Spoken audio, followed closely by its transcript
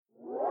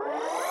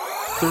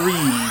3, 2,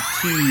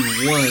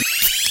 1.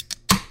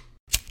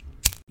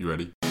 You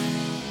ready?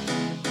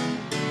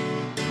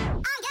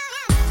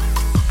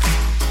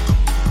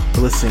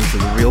 You're listening to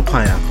the Real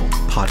Pineapple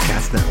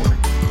Podcast Network.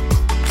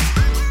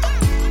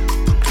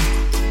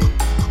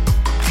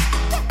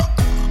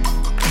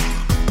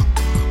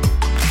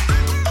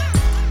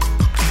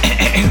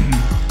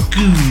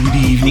 Good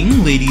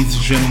evening, ladies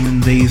and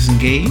gentlemen, gays and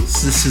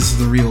gays. This is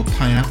the Real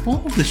Pineapple.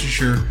 This is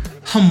your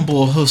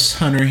humble host,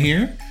 Hunter,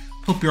 here.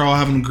 Hope you're all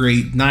having a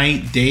great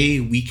night, day,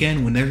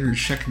 weekend, whenever you're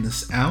checking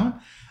this out.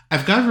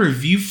 I've got a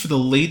review for the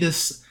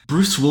latest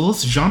Bruce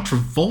Willis, John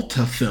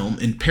Travolta film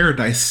in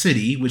Paradise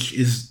City, which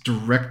is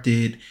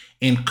directed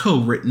and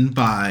co-written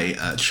by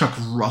Chuck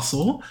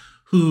Russell,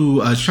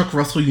 who, Chuck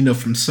Russell, you know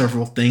from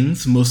several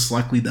things, most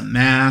likely The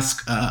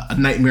Mask, A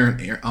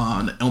Nightmare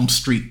on Elm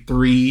Street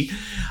 3,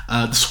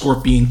 The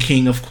Scorpion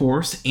King, of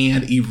course,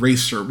 and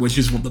Eraser, which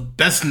is one of the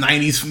best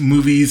 90s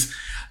movies.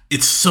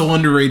 It's so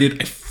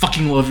underrated. I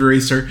fucking love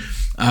Eraser.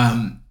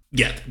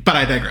 But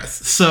I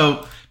digress.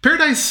 So,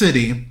 Paradise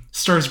City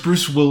stars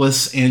Bruce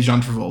Willis and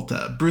John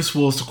Travolta. Bruce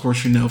Willis, of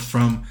course, you know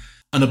from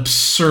an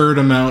absurd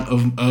amount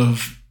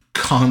of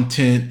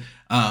content.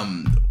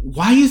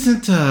 Is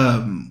it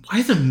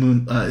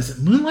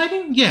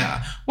Moonlighting?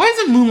 Yeah. Why is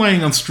it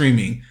Moonlighting on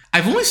streaming?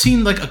 I've only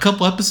seen like a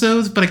couple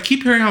episodes, but I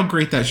keep hearing how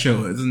great that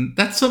show is, and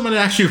that's something I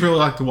actually really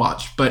like to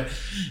watch. But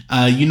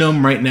you know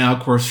him right now, of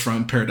course,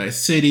 from Paradise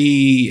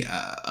City,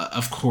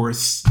 of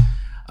course,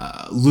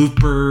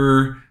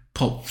 Looper,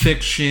 Pulp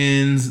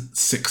Fiction,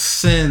 Sixth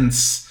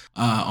Sense.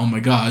 Oh my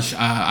gosh,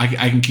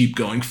 I can keep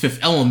going. Fifth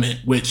Element,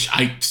 which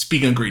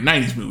speaking of great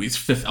 90s movies,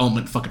 Fifth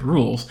Element fucking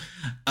rules.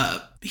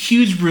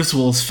 Huge Bruce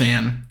Willis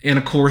fan, and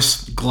of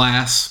course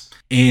Glass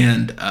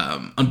and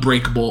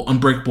Unbreakable.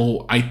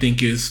 Unbreakable, I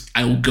think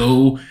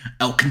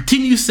I'll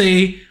continue to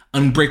say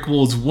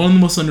Unbreakable is one of the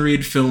most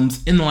underrated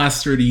films in the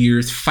last 30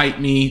 years.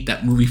 Fight me,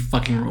 that movie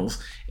fucking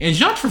rules. And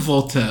John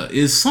Travolta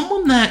is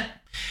someone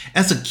that,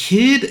 as a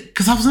kid,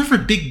 because I was never a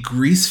big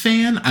Grease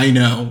fan. I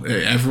know,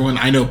 everyone,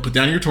 put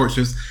down your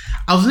torches.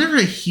 I was never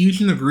a huge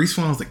into Grease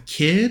when I was a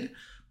kid,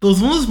 but it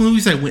was one of those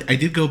movies I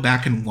did go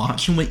back and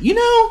watch and went,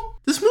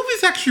 this movie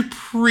is actually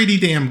pretty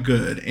damn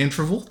good. And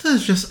Travolta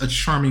is just a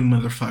charming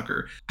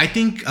motherfucker. I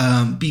think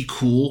Be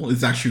Cool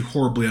is actually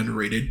horribly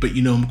underrated, but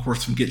you know him, of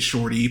course, from Get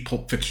Shorty,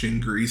 Pulp Fiction,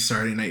 Grease,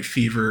 Saturday Night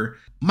Fever.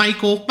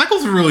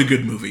 Michael's a really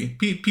good movie.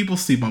 People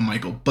sleep on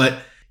Michael,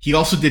 but he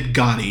also did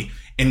Gotti.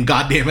 And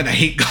goddammit, I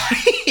hate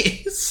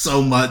Gotti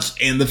so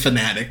much, and The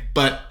Fanatic,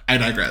 but I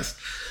digress.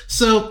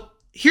 So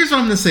here's what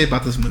I'm going to say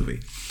about this movie.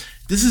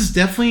 This is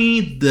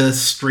definitely the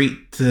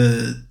straight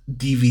to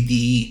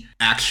DVD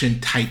action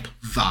type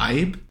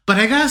vibe. But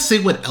I gotta say,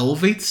 what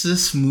elevates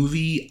this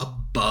movie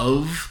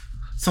above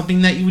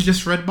something that you would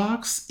just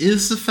Redbox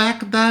is the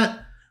fact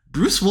that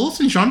Bruce Willis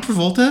and John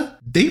Travolta,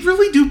 they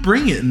really do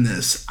bring it in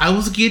this. I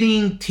was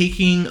getting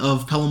Taking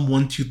of Pelham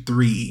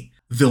 123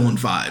 villain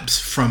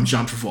vibes from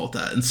John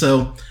Travolta. And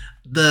so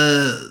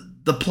the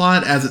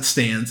plot as it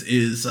stands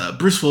is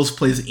Bruce Willis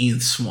plays Ian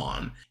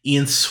Swan.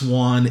 Ian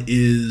Swan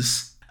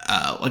is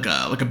like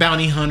a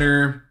bounty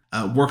hunter,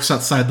 works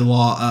outside the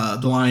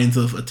lines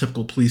of a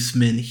typical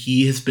policeman.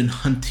 He has been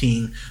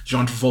hunting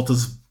John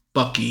Travolta's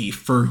Bucky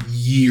for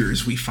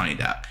years, we find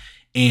out.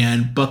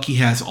 And Bucky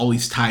has all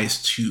these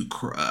ties to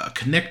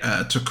corruption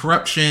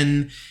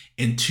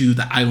and to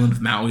the island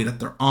of Maui that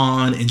they're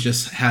on, and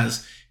just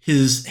has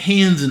his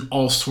hands in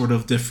all sort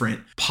of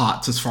different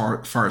pots as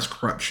far as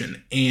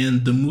corruption.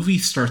 And the movie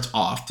starts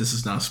off, this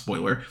is not a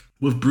spoiler,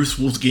 with Bruce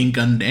Willis getting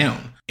gunned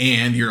down.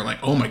 And you're like,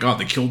 oh my god,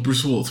 they killed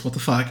Bruce Willis, what the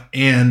fuck?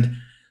 And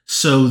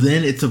so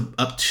then it's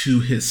up to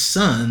his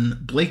son,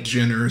 Blake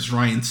Jenner's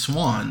Ryan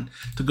Swan,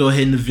 to go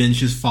ahead and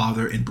avenge his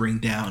father and bring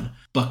down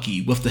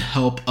Bucky with the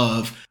help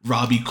of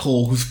Robbie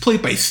Cole, who's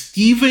played by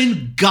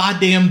Stephen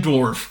goddamn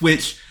Dorff,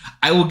 which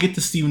I will get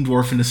to Stephen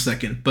Dorff in a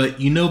second,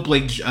 but you know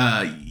Blake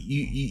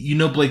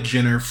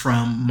Jenner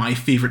from my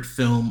favorite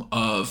film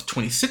of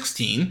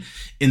 2016,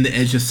 In the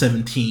Edge of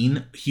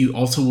 17. He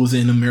also was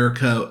in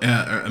America,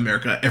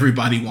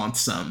 Everybody Wants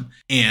Some.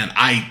 And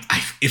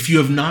if you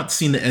have not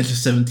seen The Edge of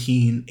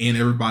 17 and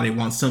Everybody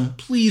Wants Some,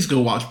 please go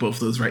watch both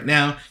of those right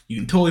now. You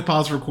can totally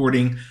pause the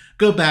recording,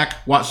 go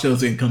back, watch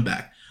those, and come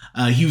back.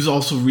 He was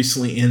also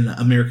recently in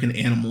American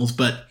Animals,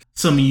 but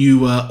some of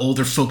you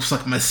older folks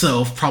like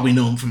myself probably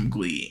know him from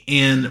Glee.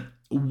 And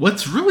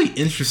what's really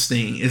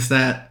interesting is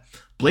that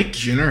Blake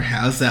Jenner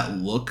has that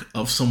look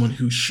of someone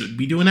who should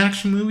be doing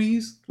action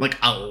movies, like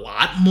a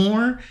lot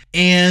more.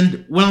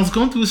 And when I was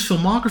going through his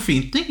filmography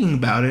and thinking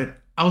about it,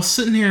 I was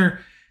sitting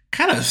here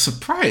kind of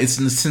surprised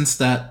in the sense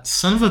that,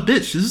 son of a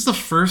bitch, this is the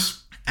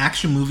first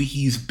action movie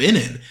he's been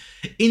in.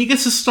 And he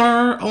gets to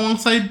star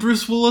alongside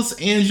Bruce Willis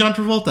and John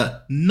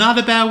Travolta. Not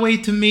a bad way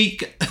to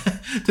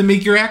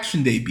make your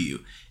action debut.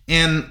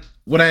 And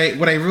what I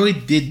really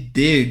did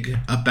dig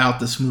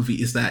about this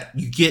movie is that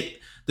you get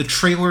the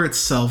trailer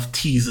itself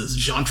teases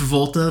John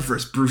Travolta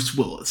versus Bruce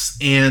Willis.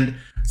 And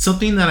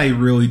something that I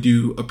really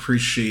do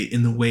appreciate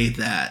in the way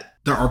that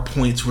there are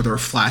points where there are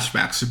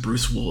flashbacks to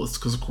Bruce Willis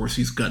because, of course,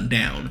 he's gunned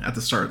down at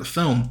the start of the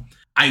film.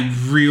 I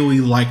really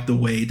like the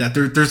way that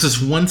there's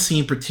this one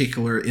scene in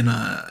particular in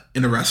a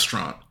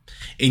restaurant,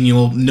 and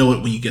you'll know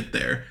it when you get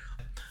there.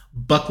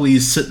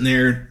 Buckley's sitting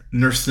there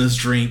nursing his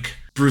drink.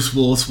 Bruce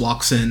Willis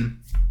walks in,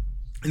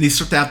 and they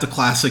start to have the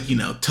classic,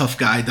 tough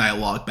guy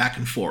dialogue back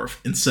and forth.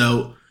 And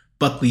so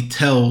Buckley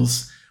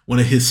tells one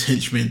of his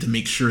henchmen to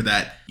make sure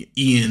that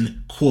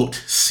Ian, quote,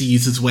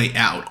 sees his way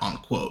out,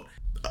 unquote.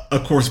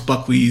 Of course,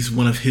 Buckley's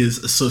one of his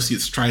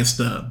associates tries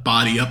to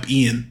body up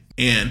Ian,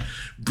 and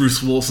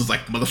Bruce Willis is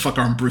like, motherfucker,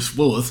 I'm Bruce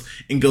Willis,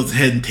 and goes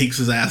ahead and takes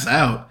his ass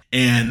out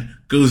and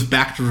goes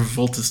back to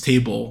Travolta's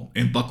table,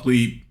 and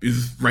Buckley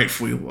is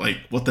rightfully like,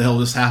 what the hell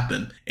just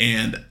happened?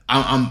 And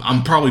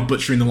I'm probably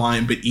butchering the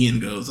line, but Ian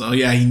goes, oh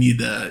yeah, he need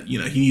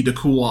to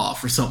cool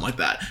off or something like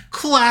that.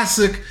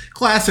 Classic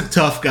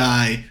tough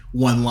guy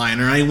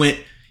one-liner. I went,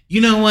 you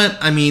know what?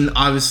 I mean,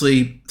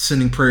 obviously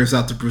sending prayers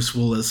out to Bruce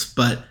Willis,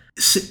 but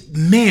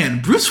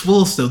man, Bruce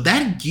Willis though,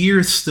 that gear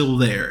is still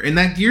there, and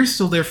that gear is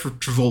still there for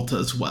Travolta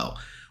as well.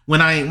 When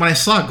I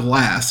saw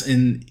Glass,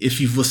 and if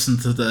you've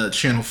listened to the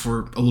channel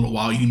for a little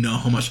while, you know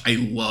how much I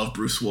love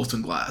Bruce Willis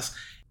in Glass.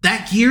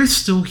 That gear is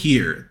still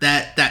here.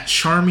 That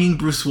charming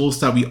Bruce Willis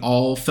that we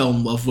all fell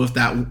in love with,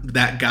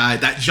 that guy,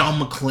 that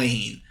John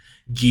McClane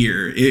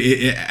gear,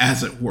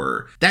 as it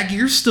were. That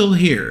gear's still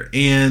here,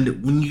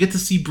 and when you get to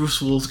see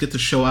Bruce Willis get to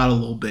show out a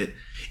little bit,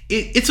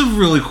 it's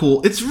really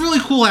cool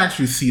to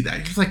actually see that.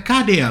 It's like,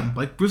 goddamn,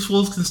 like Bruce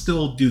Willis can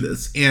still do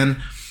this. And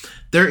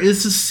there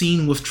is a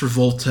scene with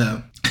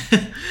Travolta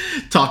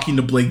talking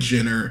to Blake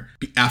Jenner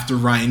after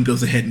Ryan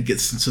goes ahead and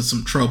gets into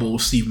some trouble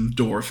with Steven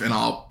Dorff, and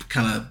I'll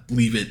kind of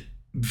leave it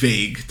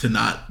vague to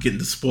not get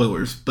into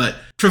spoilers. But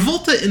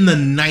Travolta, in the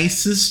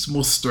nicest,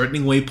 most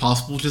threatening way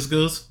possible, just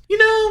goes,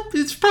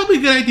 it's probably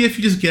a good idea if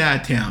you just get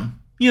out of town.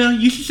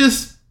 You should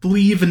just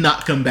leave and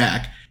not come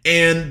back.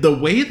 And the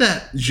way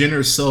that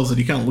Jenner sells it,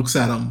 he kind of looks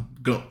at him,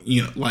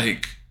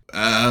 like,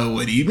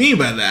 what do you mean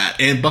by that?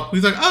 And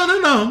Buckley's like, oh,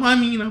 no. I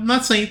mean, I'm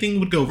not saying anything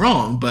would go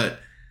wrong, but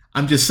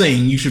I'm just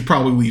saying you should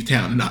probably leave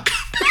town and not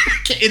come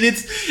back. And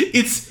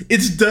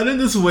it's done in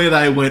this way that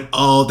I went,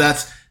 oh,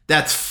 that's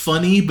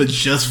funny, but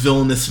just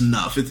villainous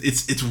enough.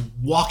 It's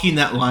walking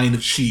that line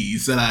of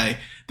cheese that I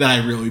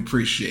really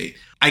appreciate.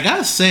 I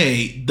gotta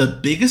say, the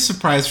biggest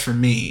surprise for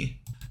me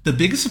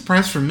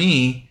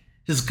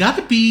has got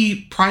to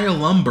be Priya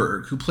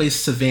Lumberg, who plays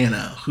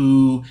Savannah,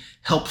 who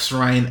helps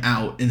Ryan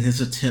out in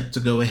his attempt to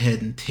go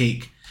ahead and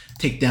take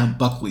down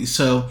Buckley.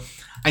 So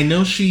I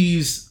know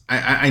she's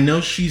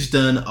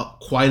done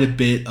quite a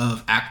bit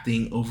of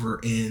acting over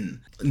in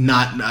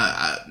not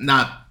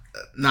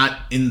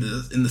in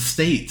the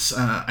States.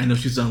 I know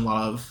she's done a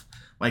lot of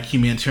like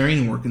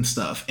humanitarian work and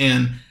stuff,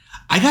 and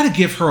I got to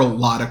give her a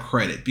lot of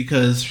credit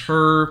because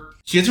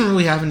she doesn't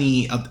really have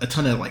a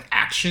ton of like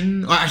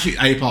action. Well, actually,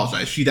 I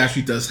apologize. She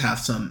actually does have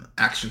some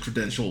action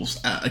credentials,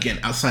 again,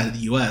 outside of the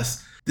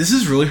U.S. This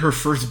is really her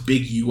first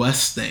big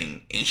U.S.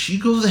 thing. And she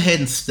goes ahead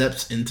and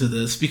steps into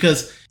this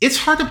because it's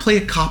hard to play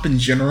a cop in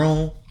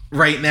general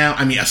right now.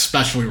 I mean,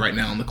 especially right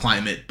now in the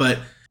climate. But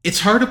it's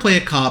hard to play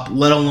a cop,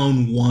 let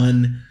alone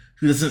one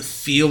who doesn't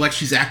feel like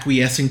she's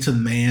acquiescing to the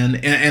man.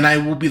 And I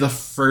will be the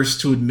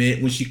first to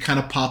admit, when she kind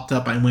of popped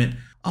up, I went,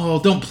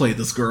 oh, don't play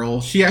this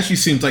girl. She actually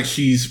seems like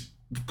she's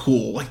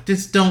cool. Like,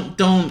 just don't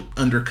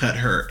undercut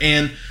her.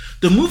 And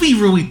the movie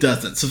really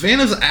doesn't.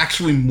 Savannah's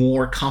actually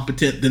more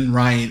competent than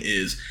Ryan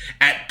is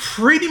at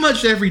pretty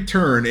much every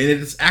turn, and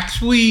it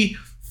actually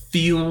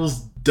feels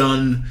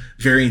done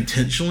very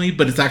intentionally,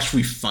 but it's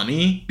actually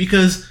funny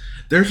because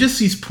there's just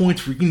these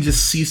points where you can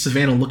just see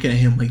Savannah looking at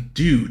him like,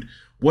 dude,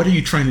 what are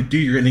you trying to do?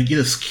 You're going to get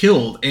us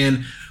killed.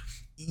 And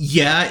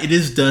yeah, it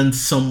is done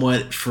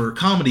somewhat for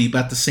comedy,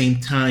 but at the same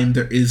time,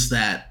 there is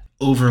that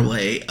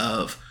overlay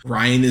of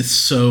Ryan is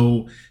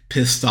so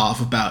pissed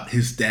off about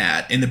his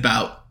dad and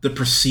about the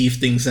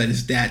perceived things that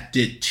his dad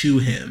did to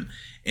him.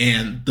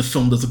 And the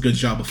film does a good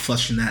job of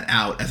fleshing that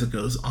out as it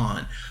goes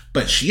on.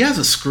 But she has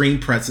a screen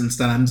presence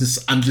that I'm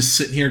just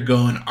sitting here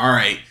going, all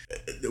right,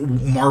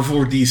 Marvel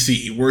or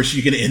DC, where is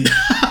she going to end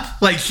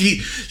up? Like,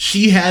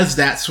 she has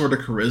that sort of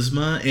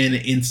charisma. And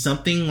in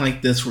something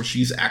like this where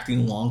she's acting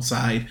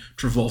alongside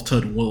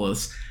Travolta and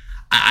Willis,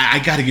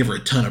 I got to give her a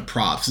ton of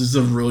props. This is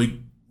a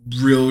really,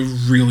 really,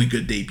 really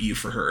good debut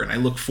for her. And I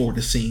look forward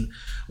to seeing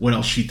what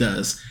else she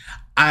does.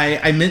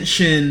 I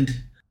mentioned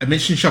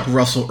Chuck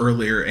Russell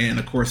earlier, and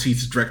of course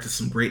he's directed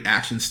some great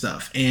action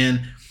stuff.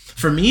 And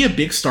for me, a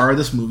big star of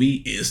this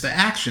movie is the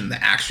action.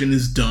 The action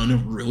is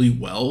done really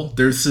well.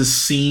 There's this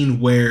scene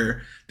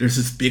where there's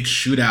this big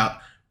shootout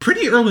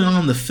pretty early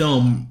on in the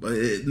film,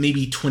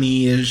 maybe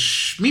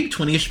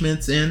 20-ish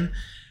minutes in,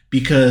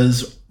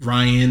 because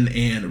Ryan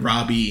and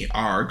Robbie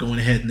are going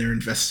ahead and they're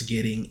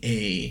investigating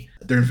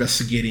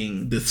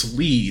this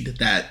lead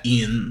that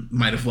Ian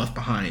might have left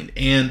behind.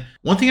 And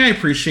one thing I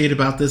appreciate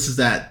about this is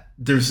that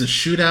there's a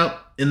shootout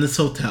in this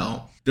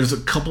hotel. There's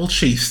a couple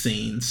chase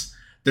scenes.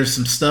 There's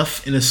some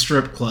stuff in a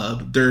strip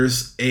club.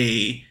 There's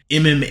a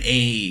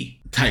MMA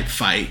type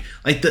fight.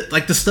 Like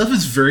the stuff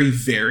is very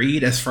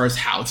varied as far as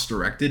how it's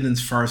directed and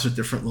as far as the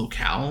different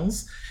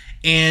locales.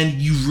 And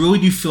you really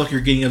do feel like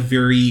you're getting a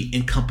very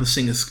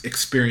encompassing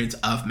experience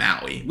of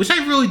Maui, which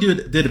I really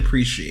did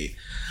appreciate.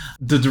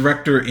 The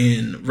director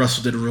in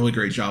Russell did a really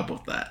great job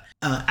with that.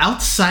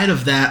 Outside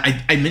of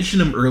that, I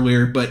mentioned him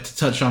earlier, but to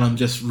touch on him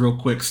just real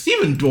quick,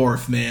 Stephen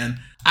Dorff,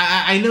 man.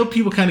 I know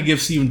people kind of give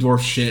Stephen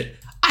Dorff shit.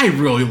 I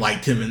really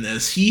liked him in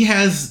this. He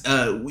has,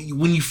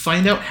 when you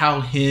find out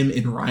how him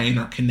and Ryan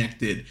are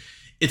connected,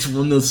 it's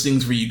one of those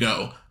things where you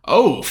go,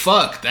 oh,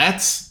 fuck,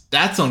 that's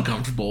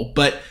uncomfortable.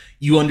 But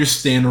you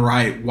understand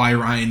why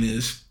Ryan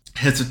is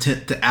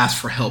hesitant to ask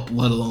for help,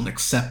 let alone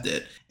accept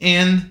it.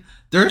 And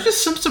there are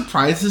just some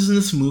surprises in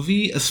this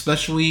movie,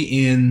 especially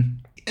in,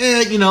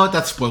 you know what,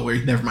 that's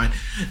spoilery, never mind.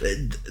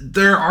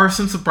 There are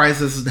some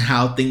surprises in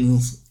how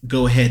things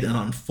go ahead and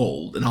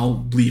unfold, and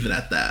I'll leave it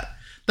at that.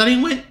 That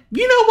he went,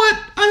 you know what,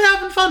 I'm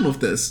having fun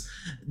with this.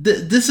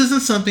 This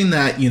isn't something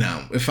that, you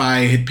know, if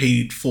I had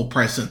paid full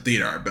price in the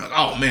theater, I'd be like,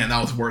 oh man,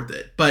 that was worth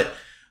it. But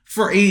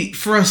for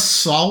a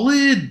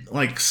solid,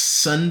 like,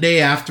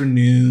 Saturday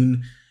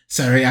afternoon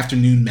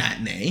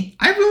matinee,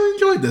 I really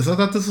enjoyed this. I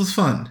thought this was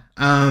fun.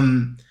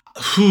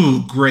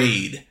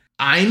 Grade.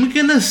 I'm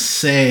gonna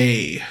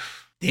say,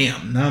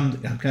 damn, now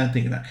I'm kind of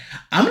thinking that.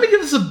 I'm gonna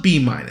give this a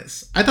B-. I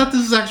thought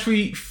this was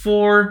actually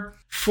for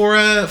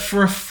a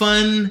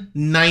fun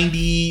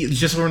 90,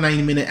 just over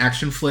 90-minute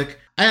action flick.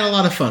 I had a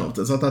lot of fun with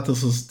this. I thought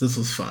this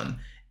was fun.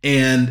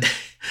 And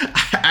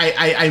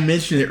I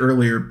mentioned it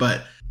earlier,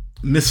 but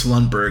Miss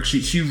Lundberg,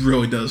 she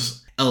really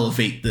does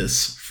elevate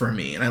this for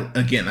me. And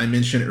I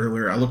mentioned it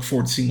earlier, I look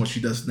forward to seeing what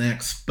she does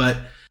next. But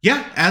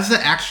yeah, as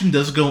the action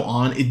does go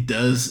on, it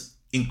does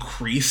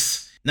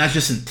increase, not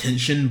just in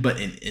tension, but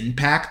in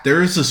impact.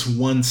 There is this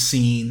one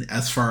scene,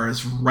 as far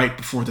as right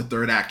before the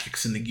third act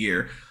kicks into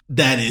gear,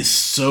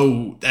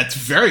 that's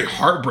very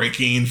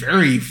heartbreaking and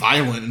very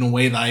violent in a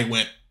way that I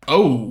went,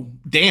 oh,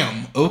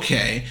 damn,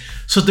 okay.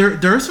 So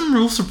there are some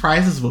real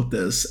surprises with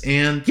this,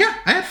 and yeah,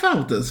 I had fun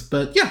with this,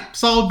 but yeah,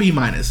 solid B-.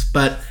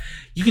 But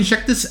you can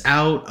check this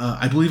out,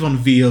 I believe on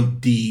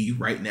VOD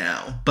right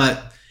now.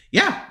 But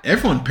yeah,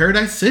 everyone,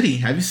 Paradise City,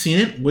 have you seen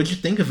it? What'd you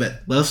think of it?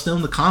 Let us know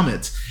in the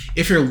comments.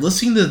 If you're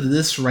listening to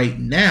this right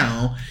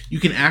now, you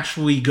can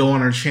actually go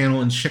on our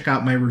channel and check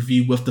out my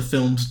review with the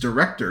film's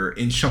director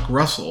in Chuck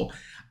Russell.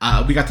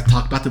 We got to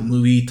talk about the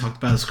movie, talked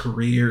about his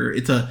career.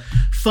 It's a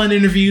fun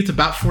interview. It's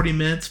about 40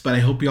 minutes, but I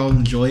hope you all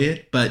enjoy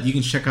it. But you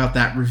can check out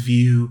that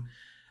review.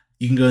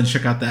 You can go and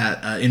check out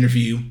that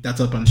interview.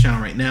 That's up on the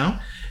channel right now.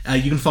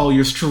 You can follow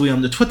yours truly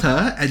on the Twitter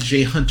at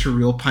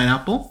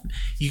JHunterRealPineapple.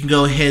 You can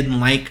go ahead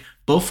and like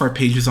both our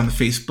pages on the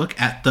Facebook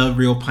at The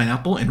Real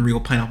Pineapple and Real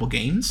Pineapple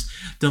Games.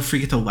 Don't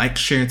forget to like,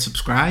 share, and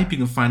subscribe. You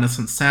can find us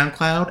on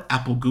SoundCloud,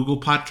 Apple,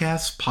 Google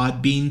Podcasts,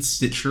 Podbean,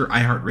 Stitcher,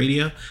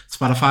 iHeartRadio,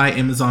 Spotify,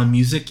 Amazon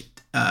Music,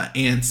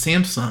 and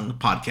Samsung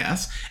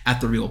Podcasts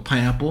at The Real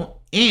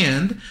Pineapple.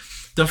 And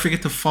don't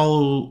forget to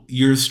follow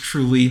yours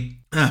truly,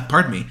 on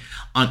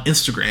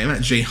Instagram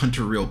at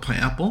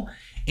JHunterRealPineapple.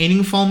 And you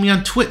can follow me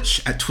on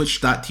Twitch at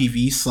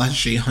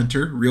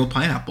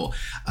twitch.tv/JHunterRealPineapple.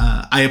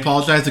 I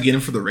apologize again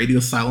for the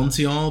radio silence,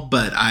 y'all,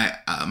 but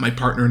my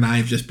partner and I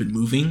have just been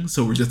moving,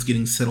 so we're just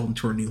getting settled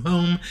into our new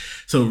home.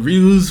 So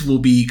reviews will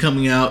be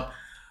coming out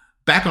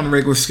back on the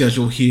regular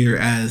schedule here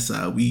as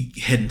we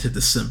head into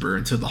December,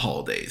 into the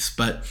holidays.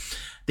 But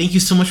thank you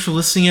so much for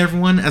listening,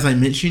 everyone. As I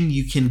mentioned,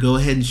 you can go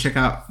ahead and check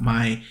out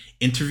my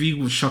interview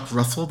with Chuck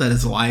Russell that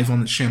is live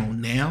on the channel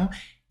now.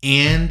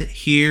 And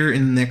here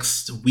in the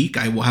next week,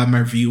 I will have my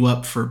review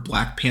up for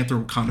Black Panther: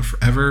 Wakanda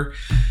Forever.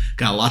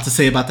 Got a lot to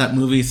say about that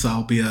movie, so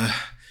I'll be a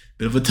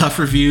bit of a tough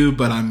review,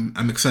 but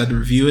I'm excited to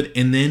review it.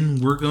 And then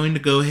we're going to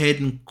go ahead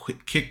and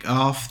kick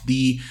off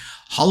the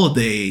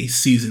holiday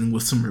season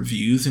with some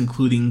reviews,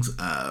 including, what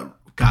am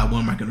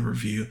I going to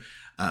review?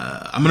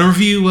 I'm going to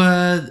review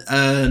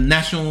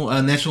National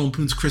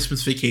Lampoon's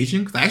Christmas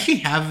Vacation, because I actually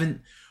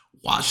haven't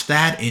watched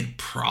that in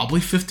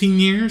probably 15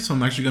 years, so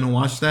I'm actually going to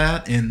watch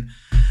that. And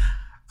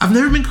I've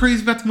never been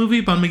crazy about the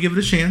movie, but I'm going to give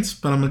it a chance.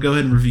 But I'm going to go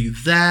ahead and review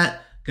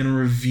that. Going to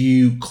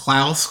review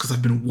Klaus, because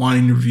I've been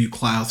wanting to review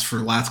Klaus for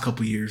the last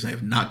couple of years. I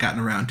have not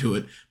gotten around to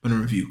it. I'm going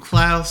to review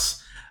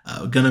Klaus.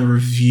 Going to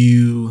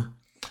review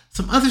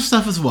some other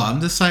stuff as well. I'm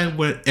deciding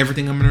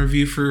everything I'm going to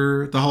review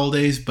for the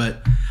holidays,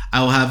 but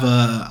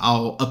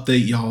I'll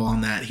update y'all on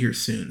that here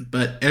soon.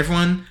 But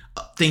everyone,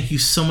 thank you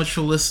so much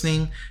for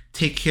listening.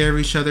 Take care of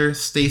each other.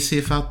 Stay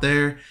safe out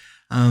there.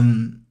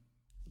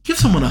 Give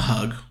someone a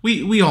hug.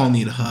 We all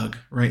need a hug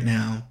right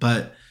now.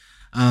 But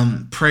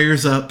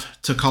prayers up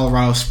to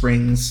Colorado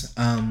Springs.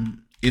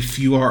 If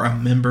you are a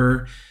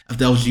member of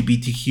the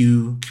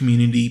LGBTQ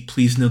community,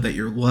 please know that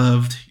you're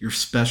loved. You're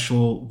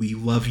special. We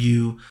love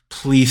you.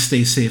 Please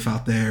stay safe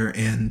out there,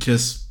 and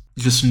just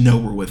know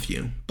we're with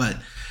you. But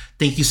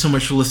thank you so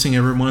much for listening,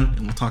 everyone,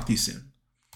 and we'll talk to you soon.